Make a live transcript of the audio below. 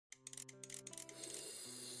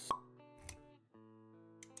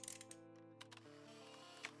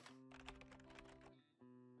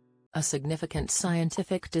A significant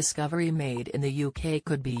scientific discovery made in the UK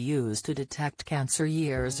could be used to detect cancer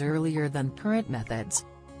years earlier than current methods.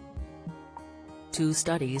 2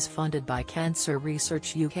 studies funded by Cancer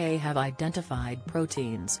Research UK have identified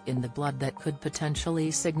proteins in the blood that could potentially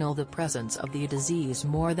signal the presence of the disease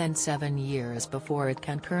more than 7 years before it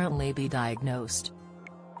can currently be diagnosed.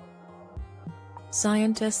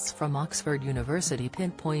 Scientists from Oxford University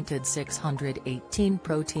pinpointed 618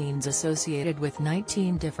 proteins associated with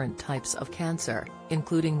 19 different types of cancer,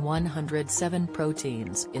 including 107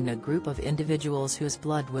 proteins in a group of individuals whose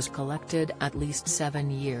blood was collected at least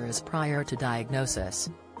 7 years prior to diagnosis.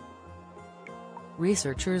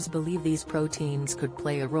 Researchers believe these proteins could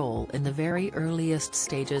play a role in the very earliest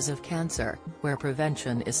stages of cancer, where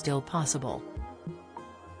prevention is still possible.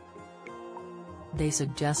 They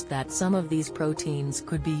suggest that some of these proteins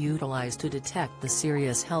could be utilized to detect the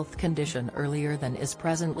serious health condition earlier than is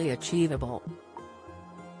presently achievable.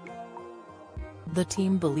 The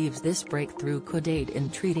team believes this breakthrough could aid in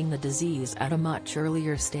treating the disease at a much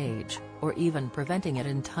earlier stage, or even preventing it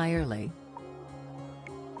entirely.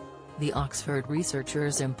 The Oxford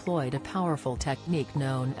researchers employed a powerful technique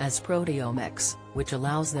known as proteomics, which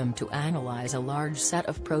allows them to analyze a large set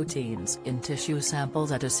of proteins in tissue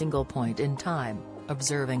samples at a single point in time,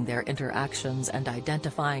 observing their interactions and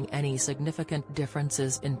identifying any significant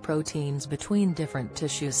differences in proteins between different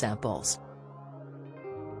tissue samples.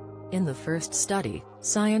 In the first study,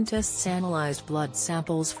 scientists analyzed blood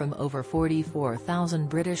samples from over 44,000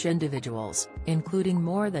 British individuals, including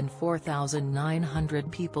more than 4,900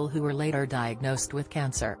 people who were later diagnosed with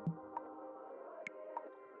cancer.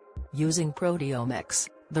 Using proteomics,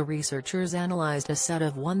 the researchers analyzed a set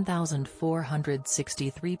of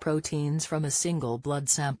 1,463 proteins from a single blood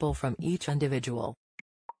sample from each individual.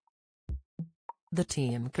 The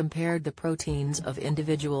team compared the proteins of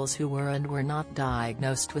individuals who were and were not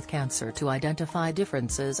diagnosed with cancer to identify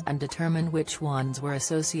differences and determine which ones were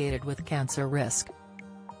associated with cancer risk.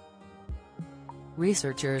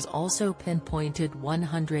 Researchers also pinpointed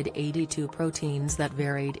 182 proteins that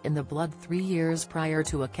varied in the blood 3 years prior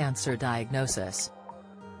to a cancer diagnosis.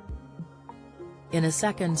 In a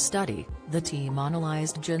second study, the team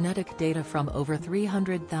analyzed genetic data from over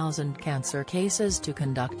 300,000 cancer cases to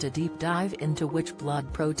conduct a deep dive into which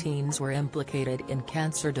blood proteins were implicated in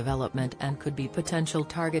cancer development and could be potential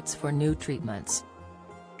targets for new treatments.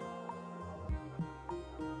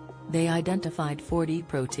 They identified 40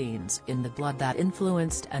 proteins in the blood that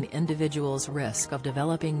influenced an individual's risk of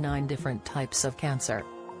developing 9 different types of cancer.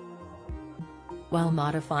 While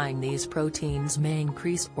modifying these proteins may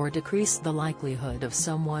increase or decrease the likelihood of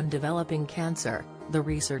someone developing cancer, the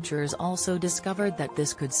researchers also discovered that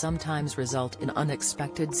this could sometimes result in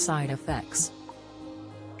unexpected side effects.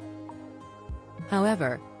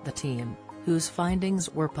 However, the team, whose findings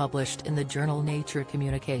were published in the journal Nature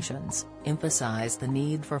Communications, emphasized the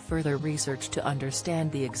need for further research to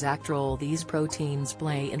understand the exact role these proteins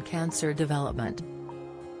play in cancer development.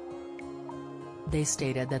 They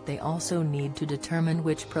stated that they also need to determine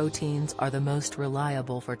which proteins are the most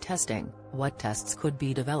reliable for testing, what tests could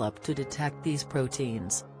be developed to detect these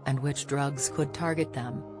proteins, and which drugs could target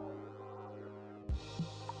them.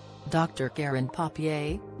 Dr. Karen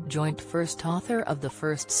Papier, joint first author of the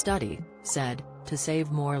first study, said, "To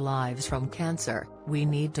save more lives from cancer, we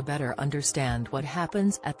need to better understand what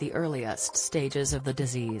happens at the earliest stages of the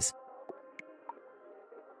disease."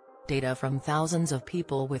 Data from thousands of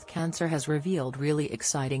people with cancer has revealed really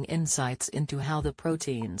exciting insights into how the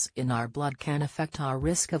proteins in our blood can affect our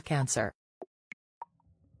risk of cancer.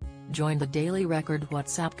 Join the Daily Record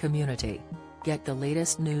WhatsApp community. Get the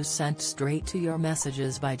latest news sent straight to your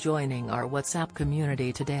messages by joining our WhatsApp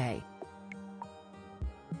community today.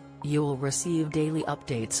 You'll receive daily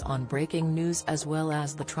updates on breaking news as well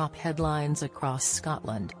as the top headlines across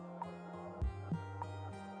Scotland.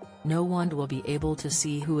 No one will be able to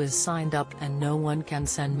see who is signed up and no one can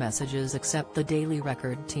send messages except the Daily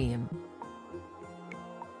Record team.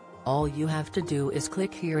 All you have to do is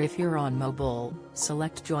click here if you're on mobile,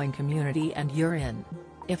 select Join Community and you're in.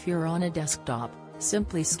 If you're on a desktop,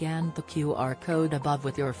 simply scan the QR code above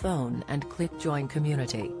with your phone and click Join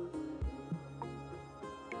Community.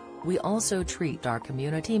 We also treat our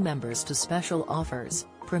community members to special offers,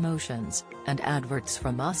 promotions, and adverts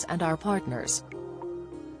from us and our partners.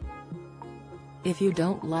 If you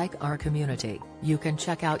don't like our community, you can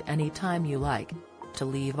check out anytime you like. To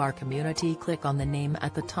leave our community, click on the name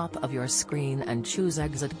at the top of your screen and choose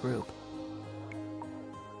Exit Group.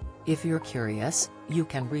 If you're curious, you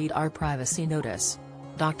can read our privacy notice.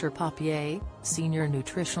 Dr. Papier, Senior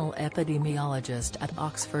Nutritional Epidemiologist at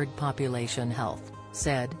Oxford Population Health,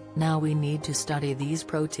 said, "Now we need to study these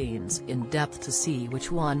proteins in depth to see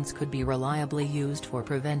which ones could be reliably used for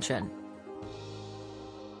prevention."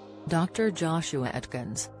 Dr. Joshua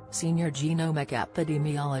Atkins, senior genomic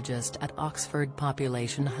epidemiologist at Oxford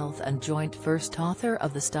Population Health and joint first author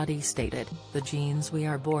of the study, stated, "The genes we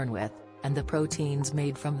are born with, and the proteins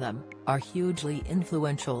made from them, are hugely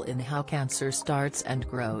influential in how cancer starts and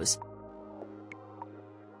grows.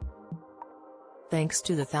 Thanks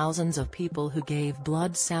to the thousands of people who gave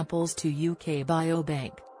blood samples to UK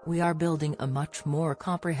Biobank, we are building a much more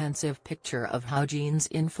comprehensive picture of how genes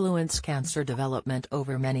influence cancer development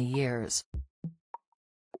over many years."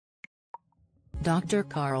 Dr.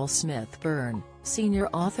 Carl Smith-Byrne, senior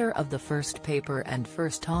author of the first paper and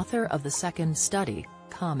first author of the second study,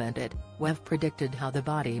 commented, "We've predicted how the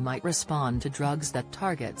body might respond to drugs that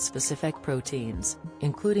target specific proteins,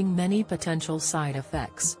 including many potential side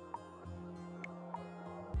effects.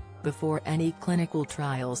 Before any clinical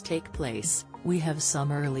trials take place, we have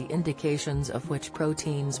some early indications of which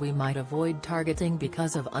proteins we might avoid targeting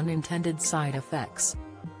because of unintended side effects."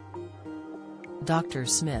 Dr.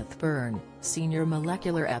 Smith-Byrne, senior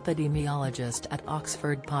molecular epidemiologist at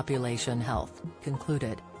Oxford Population Health,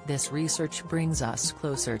 concluded, "This research brings us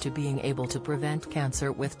closer to being able to prevent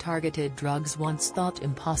cancer with targeted drugs once thought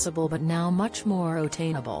impossible but now much more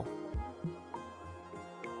attainable."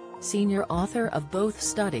 Senior author of both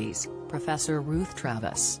studies, Professor Ruth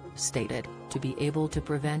Travis, stated, "To be able to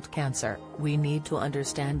prevent cancer, we need to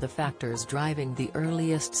understand the factors driving the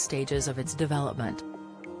earliest stages of its development.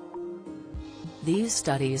 These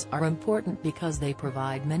studies are important because they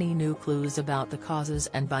provide many new clues about the causes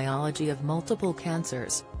and biology of multiple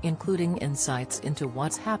cancers, including insights into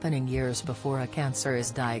what's happening years before a cancer is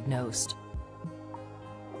diagnosed."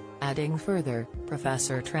 Adding further,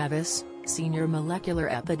 Professor Travis, senior molecular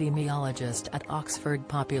epidemiologist at Oxford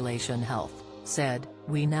Population Health, said,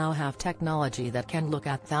 "We now have technology that can look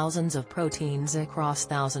at thousands of proteins across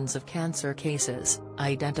thousands of cancer cases,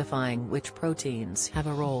 identifying which proteins have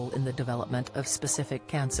a role in the development of specific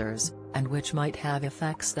cancers, and which might have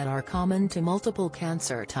effects that are common to multiple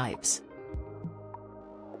cancer types."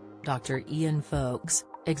 Dr. Ian Fowkes,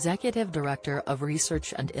 Executive Director of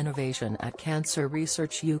Research and Innovation at Cancer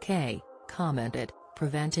Research UK, commented,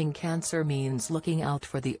 "Preventing cancer means looking out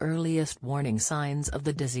for the earliest warning signs of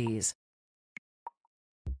the disease.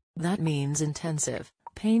 That means intensive,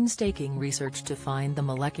 painstaking research to find the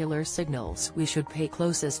molecular signals we should pay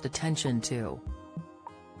closest attention to."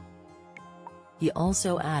 He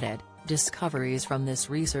also added, "Discoveries from this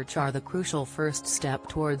research are the crucial first step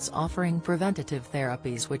towards offering preventative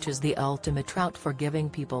therapies, which is the ultimate route for giving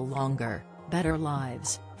people longer, better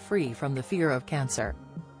lives, free from the fear of cancer."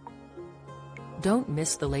 Don't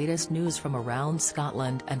miss the latest news from around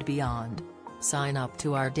Scotland and beyond. Sign up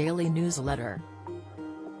to our daily newsletter.